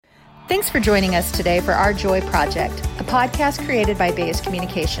Thanks for joining us today for Our Joy Project, a podcast created by Bayes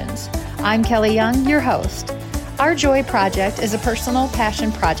Communications. I'm Kelly Young, your host. Our Joy Project is a personal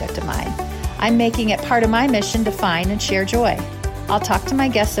passion project of mine. I'm making it part of my mission to find and share joy. I'll talk to my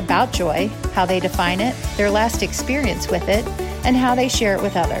guests about joy, how they define it, their last experience with it, and how they share it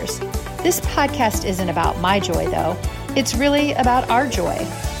with others. This podcast isn't about my joy, though. It's really about our joy.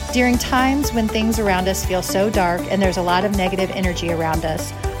 During times when things around us feel so dark and there's a lot of negative energy around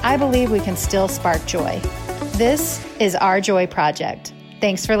us, I believe we can still spark joy. This is Our Joy Project.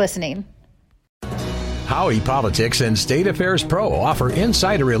 Thanks for listening. Howey Politics and State Affairs Pro offer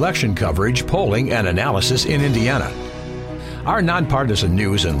insider election coverage, polling, and analysis in Indiana. Our nonpartisan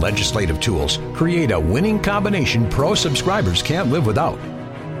news and legislative tools create a winning combination pro subscribers can't live without.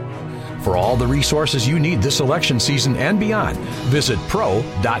 For all the resources you need this election season and beyond, visit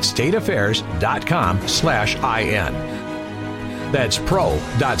pro.stateaffairs.com/IN. That's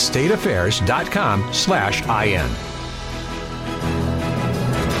pro.stateaffairs.com/IN.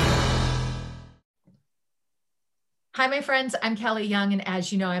 Hi, my friends. I'm Kelly Young, and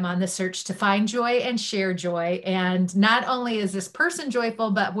as you know, I'm on the search to find joy and share joy. And not only is this person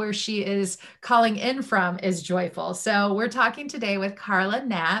joyful, but where she is calling in from is joyful. So we're talking today with Carla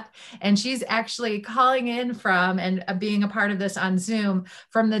Knapp, and she's actually calling in from and being a part of this on Zoom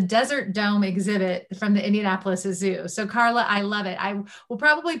from the Desert Dome exhibit from the Indianapolis Zoo. So Carla, I love it. I will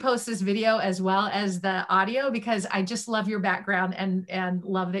probably post this video as well as the audio because I just love your background and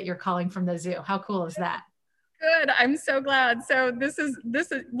love that you're calling from the zoo. How cool is that? Good. I'm so glad. So this is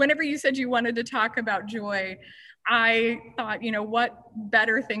whenever you said you wanted to talk about joy, I thought, what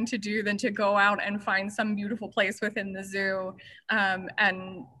better thing to do than to go out and find some beautiful place within the zoo.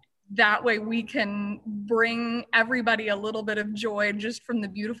 And that way we can bring everybody a little bit of joy just from the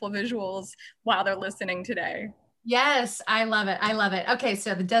beautiful visuals while they're listening today. Yes, I love it. I love it. Okay,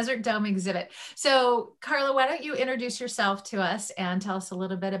 so the Desert Dome exhibit. So Carla, why don't you introduce yourself to us and tell us a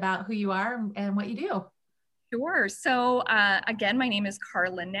little bit about who you are and what you do? Sure. So again, my name is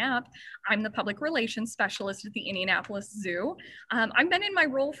Carla Knapp. I'm the public relations specialist at the Indianapolis Zoo. I've been in my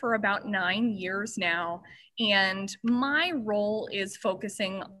role for about 9 years now, and my role is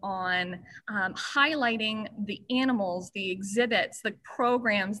focusing on highlighting the animals, the exhibits, the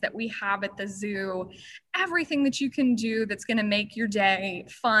programs that we have at the zoo, everything that you can do that's going to make your day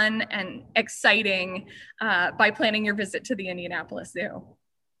fun and exciting by planning your visit to the Indianapolis Zoo.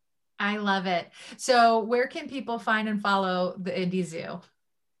 I love it. So where can people find and follow the Indy Zoo?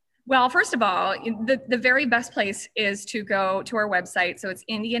 Well, first of all, the very best place is to go to our website. So it's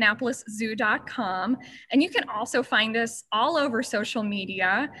indianapoliszoo.com. And you can also find us all over social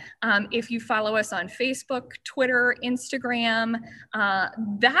media. If you follow us on Facebook, Twitter, Instagram,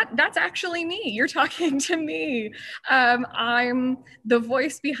 that's actually me. You're talking to me. I'm the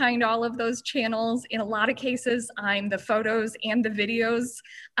voice behind all of those channels. In a lot of cases, I'm the photos and the videos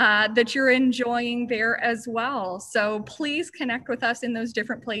that you're enjoying there as well. So please connect with us in those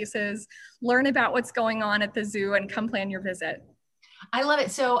different places. Learn about what's going on at the zoo and come plan your visit. I love it.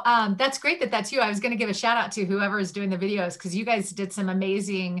 So that's great that that's you. I was going to give a shout out to whoever is doing the videos because you guys did some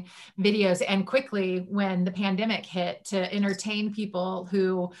amazing videos and quickly when the pandemic hit to entertain people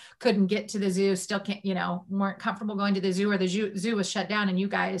who couldn't get to the zoo, still can't, weren't comfortable going to the zoo or the zoo was shut down, and you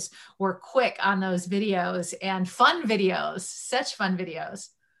guys were quick on those videos and fun videos, such fun videos.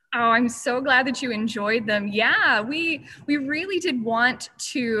 Oh, I'm so glad that you enjoyed them. Yeah, we really did want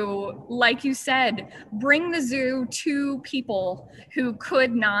to, like you said, bring the zoo to people who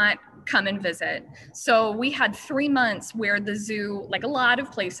could not come and visit. So we had 3 months where the zoo, like a lot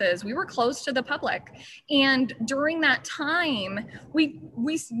of places, we were closed to the public. And during that time, we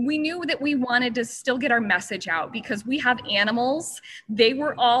knew that we wanted to still get our message out because we have animals. They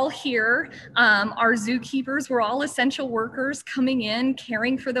were all here. Our zookeepers were all essential workers coming in,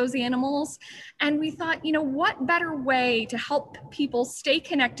 caring for those animals. And we thought, what better way to help people stay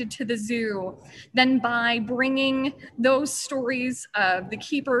connected to the zoo than by bringing those stories of the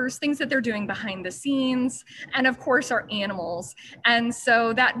keepers, things that they're doing behind the scenes, and of course our animals. And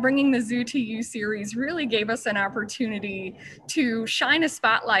so that Bringing the Zoo to You series really gave us an opportunity to shine a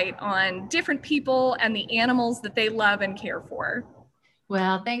spotlight on different people and the animals that they love and care for.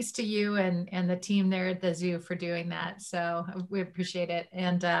 Well, thanks to you and the team there at the zoo for doing that. So we appreciate it.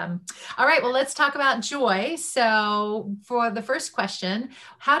 And all right, well, let's talk about joy. So for the first question,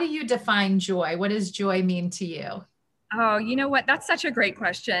 how do you define joy? What does joy mean to you? Oh, you know what? That's such a great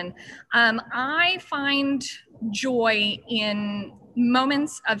question. I find joy in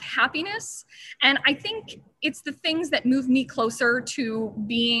moments of happiness. And I think it's the things that move me closer to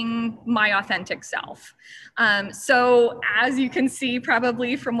being my authentic self. So, as you can see,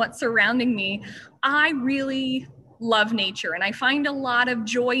 probably from what's surrounding me, I really love nature and I find a lot of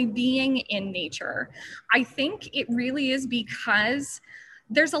joy being in nature. I think it really is because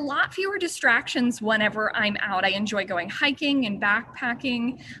there's a lot fewer distractions whenever I'm out. I enjoy going hiking and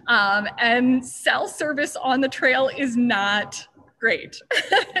backpacking, and cell service on the trail is not great.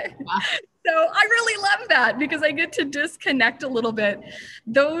 Yeah. So I really love that because I get to disconnect a little bit.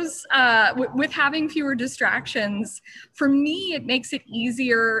 Those with having fewer distractions, for me, it makes it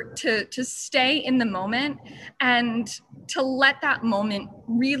easier to stay in the moment and to let that moment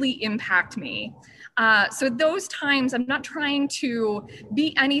really impact me. So those times, I'm not trying to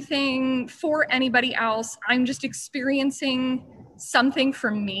be anything for anybody else. I'm just experiencing something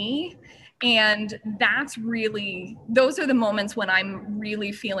for me. And those are the moments when I'm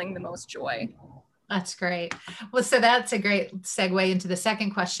really feeling the most joy. That's great. Well, so that's a great segue into the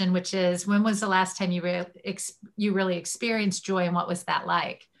second question, which is, when was the last time you really experienced joy, and what was that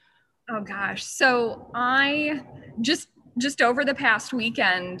like? Oh gosh. So I just over the past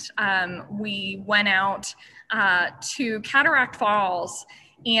weekend, we went out to Cataract Falls,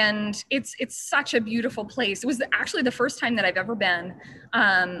 and it's such a beautiful place. It was actually the first time that I've ever been.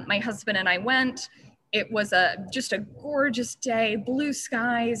 My husband and I went. It was just a gorgeous day, blue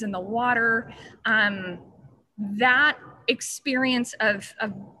skies and the water. That experience of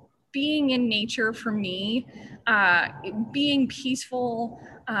being in nature for me, being peaceful,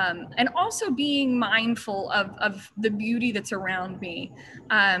 and also being mindful of the beauty that's around me.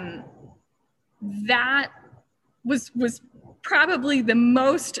 That was probably the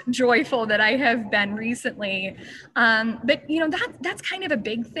most joyful that I have been recently. But that's kind of a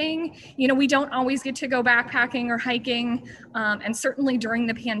big thing. We don't always get to go backpacking or hiking. And certainly during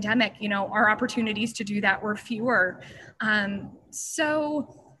the pandemic, our opportunities to do that were fewer.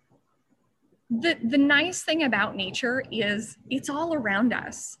 So the nice thing about nature is it's all around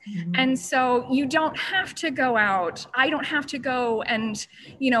us. Mm-hmm. And so you don't have to go out. I don't have to go and,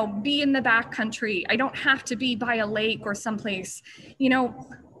 be in the backcountry. I don't have to be by a lake or someplace.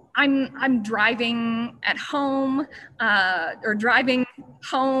 I'm driving at home, or driving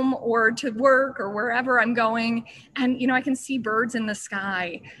home or to work or wherever I'm going. And, I can see birds in the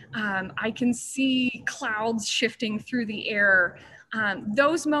sky. I can see clouds shifting through the air.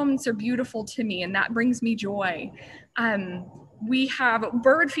 Those moments are beautiful to me, and that brings me joy. We have a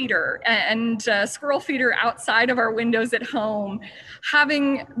bird feeder and squirrel feeder outside of our windows at home.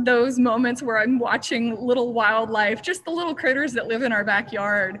 Having those moments where I'm watching little wildlife, just the little critters that live in our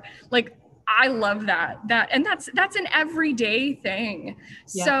backyard, like I love that. And that's an everyday thing.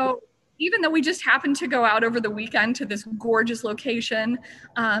 Yeah. So even though we just happened to go out over the weekend to this gorgeous location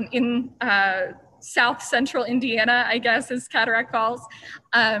in South Central Indiana, I guess, is Cataract Falls.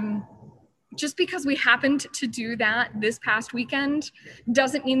 Just because we happened to do that this past weekend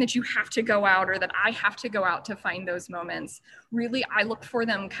doesn't mean that you have to go out or that I have to go out to find those moments. Really, I look for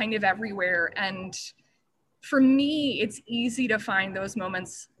them kind of everywhere. And for me, it's easy to find those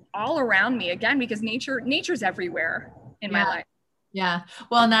moments all around me, again, because nature's everywhere in my life. Yeah.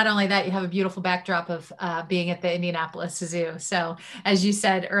 Well, not only that, you have a beautiful backdrop of being at the Indianapolis Zoo. So as you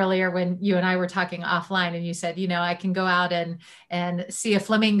said earlier, when you and I were talking offline, and you said, I can go out and see a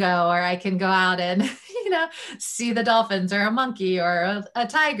flamingo, or I can go out and, see the dolphins or a monkey or a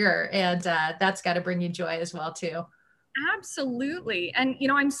tiger. And that's got to bring you joy as well, too. Absolutely. And,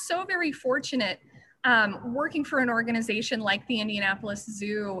 I'm so very fortunate working for an organization like the Indianapolis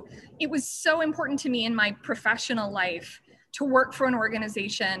Zoo. It was so important to me in my professional life to work for an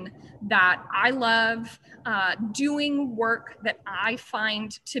organization that I love, doing work that I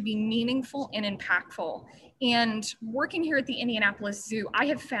find to be meaningful and impactful. And working here at the Indianapolis Zoo, I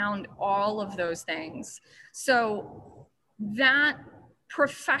have found all of those things. So that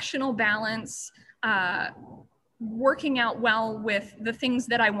professional balance, working out well with the things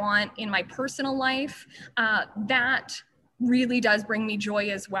that I want in my personal life, that really does bring me joy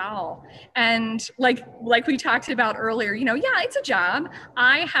as well. And like we talked about earlier, it's a job.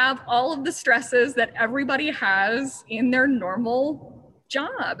 I have all of the stresses that everybody has in their normal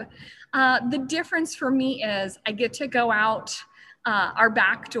job. The difference for me is I get to go out our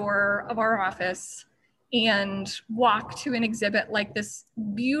back door of our office and walk to an exhibit like this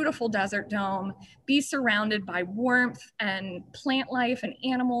beautiful desert dome, be surrounded by warmth and plant life and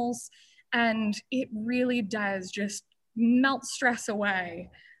animals. And it really does just melt stress away.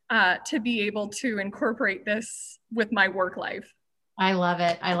 to be able to incorporate this with my work life. I love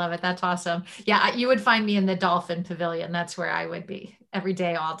it. I love it. That's awesome. Yeah, you would find me in the dolphin pavilion. That's where I would be every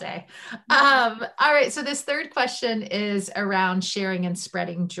day, all day. All right. So this third question is around sharing and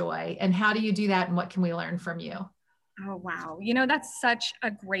spreading joy. And how do you do that? And what can we learn from you? Oh, wow. That's such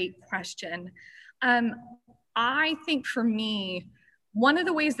a great question. I think for me, one of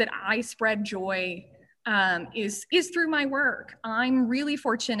the ways that I spread joy is through my work. I'm really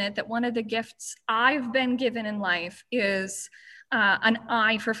fortunate that one of the gifts I've been given in life is an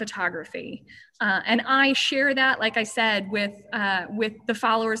eye for photography. And I share that, like I said, with the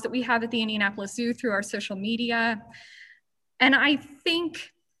followers that we have at the Indianapolis Zoo through our social media. And I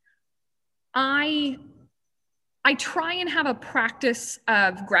think I try and have a practice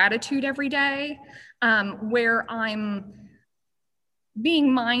of gratitude every day, where I'm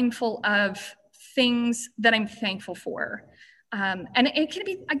being mindful of things that I'm thankful for. And it can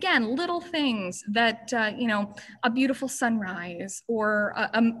be, again, little things that, a beautiful sunrise, or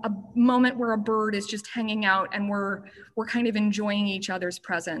a moment where a bird is just hanging out and we're kind of enjoying each other's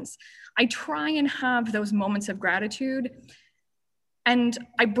presence. I try and have those moments of gratitude, and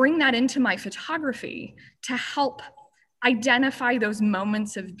I bring that into my photography to help identify those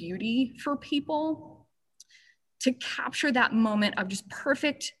moments of beauty for people, to capture that moment of just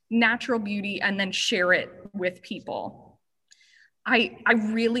perfect natural beauty and then share it with people. I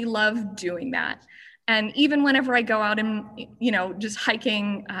really love doing that. And even whenever I go out and, just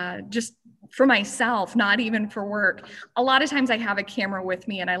hiking, just for myself, not even for work, a lot of times I have a camera with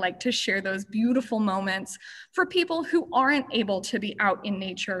me, and I like to share those beautiful moments for people who aren't able to be out in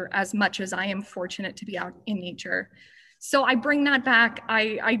nature as much as I am fortunate to be out in nature. So I bring that back.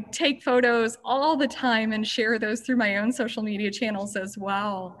 I take photos all the time and share those through my own social media channels as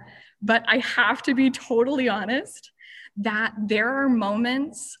well. But I have to be totally honest that there are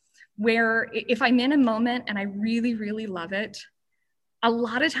moments where if I'm in a moment and I really, really love it, a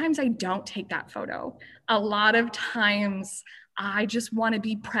lot of times I don't take that photo. A lot of times I just want to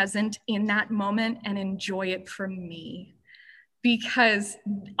be present in that moment and enjoy it for me, because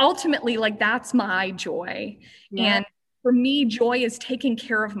ultimately, that's my joy. Yeah. And for me, joy is taking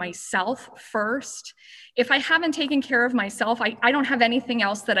care of myself first. If I haven't taken care of myself, I don't have anything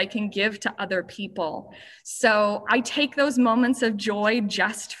else that I can give to other people. So I take those moments of joy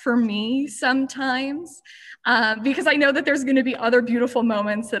just for me sometimes, because I know that there's going to be other beautiful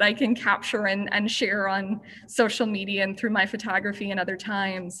moments that I can capture and share on social media and through my photography and other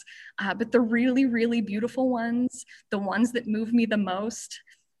times. But the really, really beautiful ones, the ones that move me the most,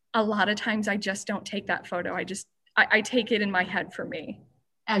 a lot of times I just don't take that photo. I take it in my head for me.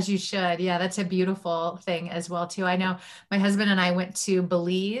 As you should. Yeah, that's a beautiful thing as well, too. I know my husband and I went to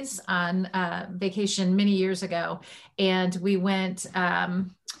Belize on vacation many years ago, and we went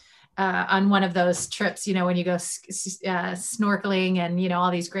on one of those trips, when you go snorkeling and,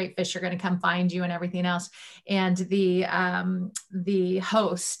 all these great fish are going to come find you and everything else. And the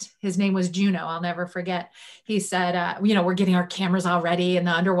host, his name was Juno, I'll never forget. He said, we're getting our cameras all ready in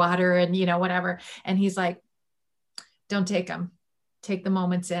the underwater and, whatever. And he's like, don't take them. Take the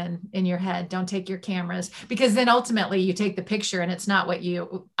moments in your head. Don't take your cameras, because then ultimately you take the picture and it's not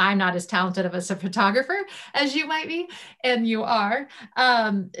I'm not as talented of a photographer as you might be, and you are.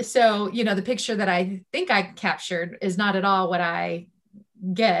 So, the picture that I think I captured is not at all what I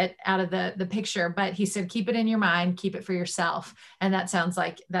get out of the picture, but he said, keep it in your mind, keep it for yourself. And that sounds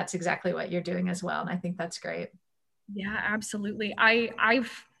like that's exactly what you're doing as well. And I think that's great. Yeah, absolutely.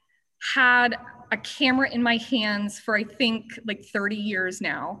 I've had a camera in my hands for, I think, 30 years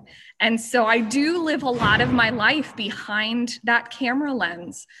now. And so I do live a lot of my life behind that camera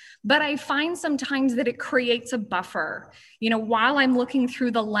lens, but I find sometimes that it creates a buffer. While I'm looking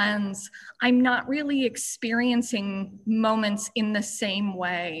through the lens, I'm not really experiencing moments in the same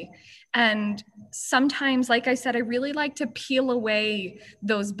way. And sometimes, like I said, I really like to peel away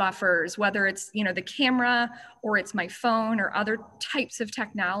those buffers, whether it's, the camera or it's my phone or other types of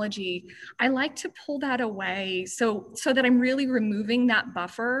technology. I like to pull that away so that I'm really removing that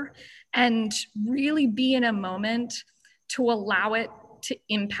buffer and really be in a moment to allow it to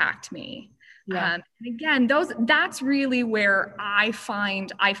impact me. Yeah. And again, that's really where I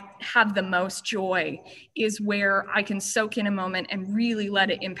find I have the most joy, is where I can soak in a moment and really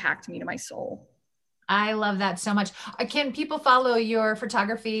let it impact me to my soul. I love that so much. Can people follow your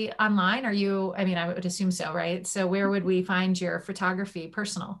photography online? I would assume so, right? So where would we find your photography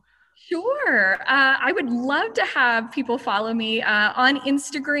personal? Sure. I would love to have people follow me on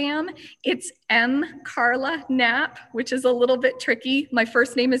Instagram. It's Carla Knapp, which is a little bit tricky. My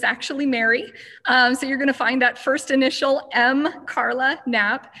first name is actually Mary. So you're going to find that first initial Carla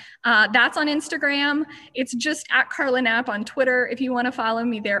Knapp. That's on Instagram. It's just at Carla Knapp on Twitter if you want to follow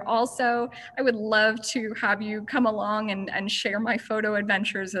me there also. I would love to have you come along and share my photo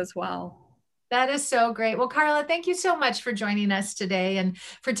adventures as well. That is so great. Well, Carla, thank you so much for joining us today and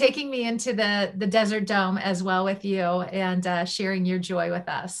for taking me into the Desert Dome as well with you and sharing your joy with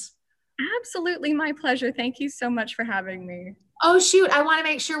us. Absolutely. My pleasure. Thank you so much for having me. Oh, shoot. I want to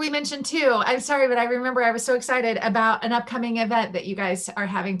make sure we mention too. I'm sorry, but I remember I was so excited about an upcoming event that you guys are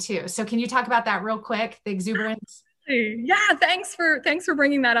having too. So can you talk about that real quick, the Exuberance? Yeah, thanks for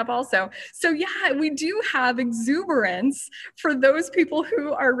bringing that up also. So yeah, we do have Exuberance for those people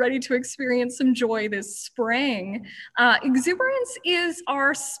who are ready to experience some joy this spring. Exuberance is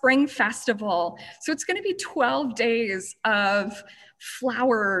our spring festival. So it's going to be 12 days of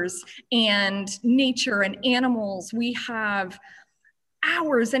flowers and nature and animals. We have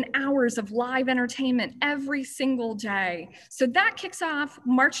hours and hours of live entertainment every single day. So that kicks off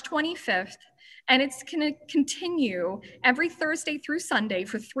March 25th. And it's going to continue every Thursday through Sunday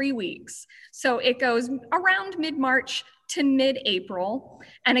for 3 weeks. So it goes around mid-March to mid-April.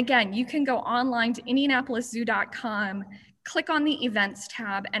 And again, you can go online to indianapoliszoo.com, click on the events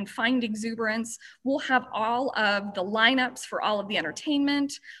tab and find Exuberance. We'll have all of the lineups for all of the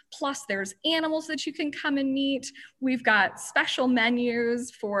entertainment. Plus there's animals that you can come and meet. We've got special menus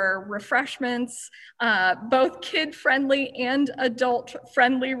for refreshments, both kid-friendly and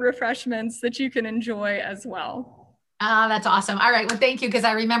adult-friendly refreshments that you can enjoy as well. Oh, that's awesome. All right. Well, thank you. Because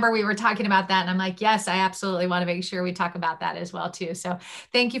I remember we were talking about that and I'm like, yes, I absolutely want to make sure we talk about that as well too. So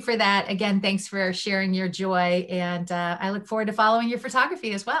thank you for that. Again, thanks for sharing your joy. And I look forward to following your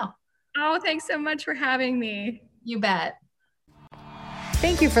photography as well. Oh, thanks so much for having me. You bet.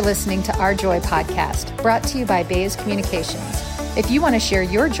 Thank you for listening to Our Joy podcast, brought to you by Bays Communications. If you want to share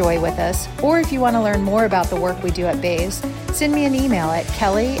your joy with us, or if you want to learn more about the work we do at Bays, send me an email at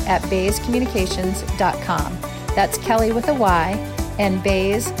kelly@bayscommunications.com. That's Kelly with a Y, and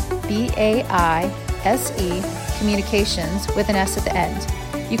Bays, B-A-I-S-E, Communications with an S at the end.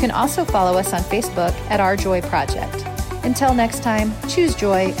 You can also follow us on Facebook at Our Joy Project. Until next time, choose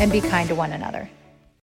joy and be kind to one another.